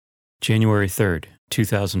January 3rd,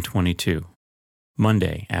 2022,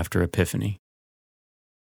 Monday after Epiphany.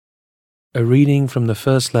 A reading from the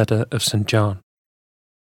first letter of St. John.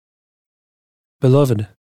 Beloved,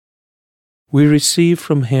 we receive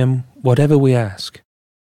from him whatever we ask,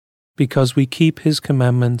 because we keep his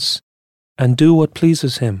commandments and do what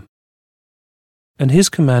pleases him. And his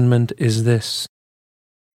commandment is this: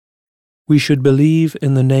 we should believe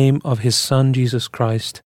in the name of his Son Jesus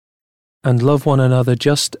Christ and love one another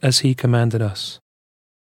just as he commanded us.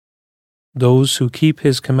 Those who keep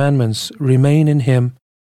his commandments remain in him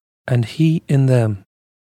and he in them.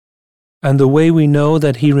 And the way we know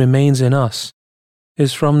that he remains in us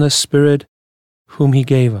is from the Spirit whom he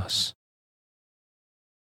gave us.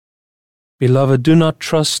 Beloved, do not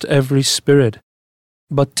trust every spirit,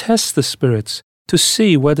 but test the spirits to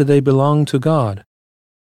see whether they belong to God,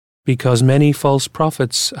 because many false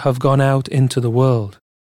prophets have gone out into the world.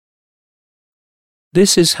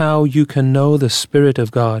 This is how you can know the Spirit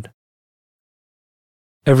of God.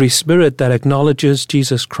 Every spirit that acknowledges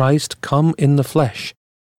Jesus Christ come in the flesh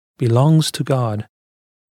belongs to God,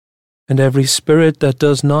 and every spirit that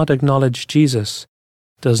does not acknowledge Jesus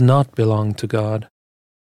does not belong to God.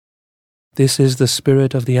 This is the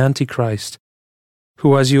spirit of the Antichrist,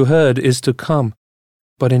 who, as you heard, is to come,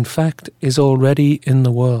 but in fact is already in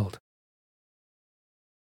the world.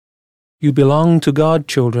 You belong to God,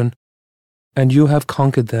 children, and you have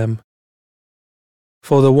conquered them.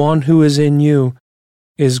 For the one who is in you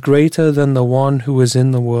is greater than the one who is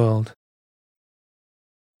in the world.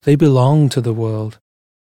 They belong to the world.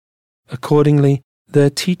 Accordingly, their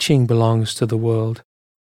teaching belongs to the world,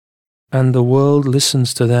 and the world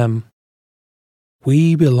listens to them.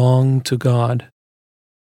 We belong to God,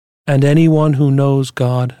 and anyone who knows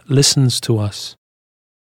God listens to us,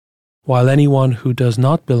 while anyone who does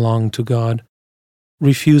not belong to God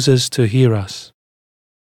refuses to hear us.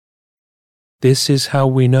 This is how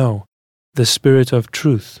we know the spirit of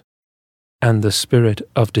truth and the spirit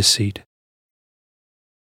of deceit.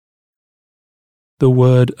 The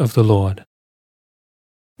word of the Lord.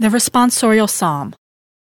 The responsorial psalm.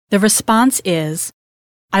 The response is,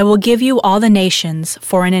 I will give you all the nations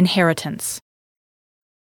for an inheritance.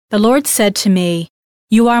 The Lord said to me,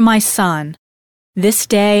 You are my son. This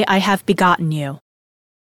day I have begotten you.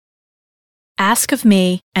 Ask of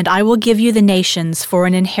me, and I will give you the nations for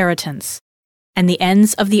an inheritance, and the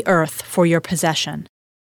ends of the earth for your possession.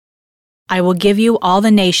 I will give you all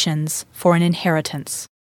the nations for an inheritance.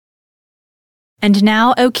 And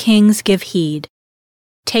now, O kings, give heed.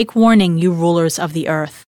 Take warning, you rulers of the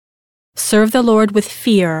earth. Serve the Lord with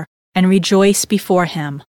fear, and rejoice before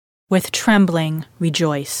him. With trembling,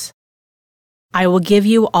 rejoice. I will give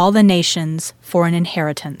you all the nations for an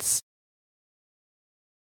inheritance.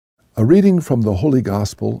 A reading from the Holy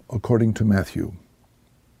Gospel according to Matthew.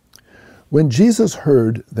 When Jesus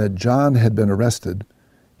heard that John had been arrested,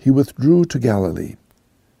 he withdrew to Galilee.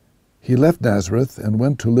 He left Nazareth and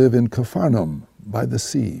went to live in Capharnaum by the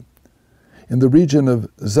sea, in the region of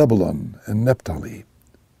Zebulun and Naphtali,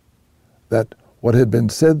 that what had been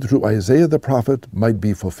said through Isaiah the prophet might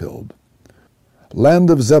be fulfilled. Land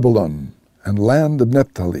of Zebulun and land of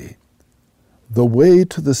Naphtali, the way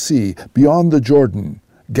to the sea, beyond the Jordan,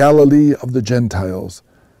 Galilee of the Gentiles.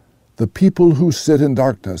 The people who sit in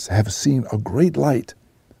darkness have seen a great light.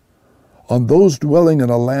 On those dwelling in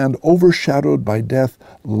a land overshadowed by death,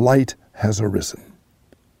 light has arisen.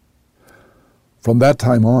 From that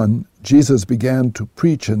time on, Jesus began to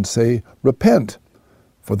preach and say, Repent,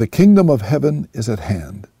 for the kingdom of heaven is at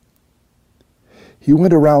hand. He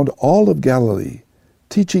went around all of Galilee,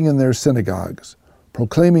 teaching in their synagogues,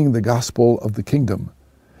 proclaiming the gospel of the kingdom,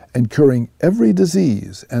 and curing every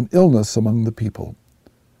disease and illness among the people.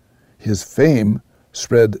 His fame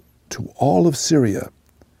spread to all of Syria,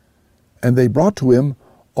 and they brought to him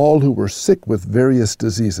all who were sick with various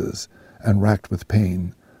diseases and racked with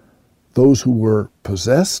pain, those who were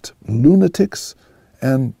possessed, lunatics,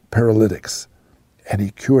 and paralytics, and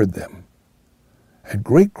he cured them. And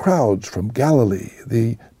great crowds from Galilee,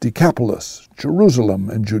 the Decapolis, Jerusalem,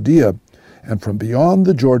 and Judea, and from beyond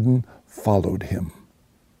the Jordan followed him.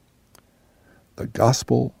 The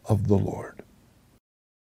Gospel of the Lord.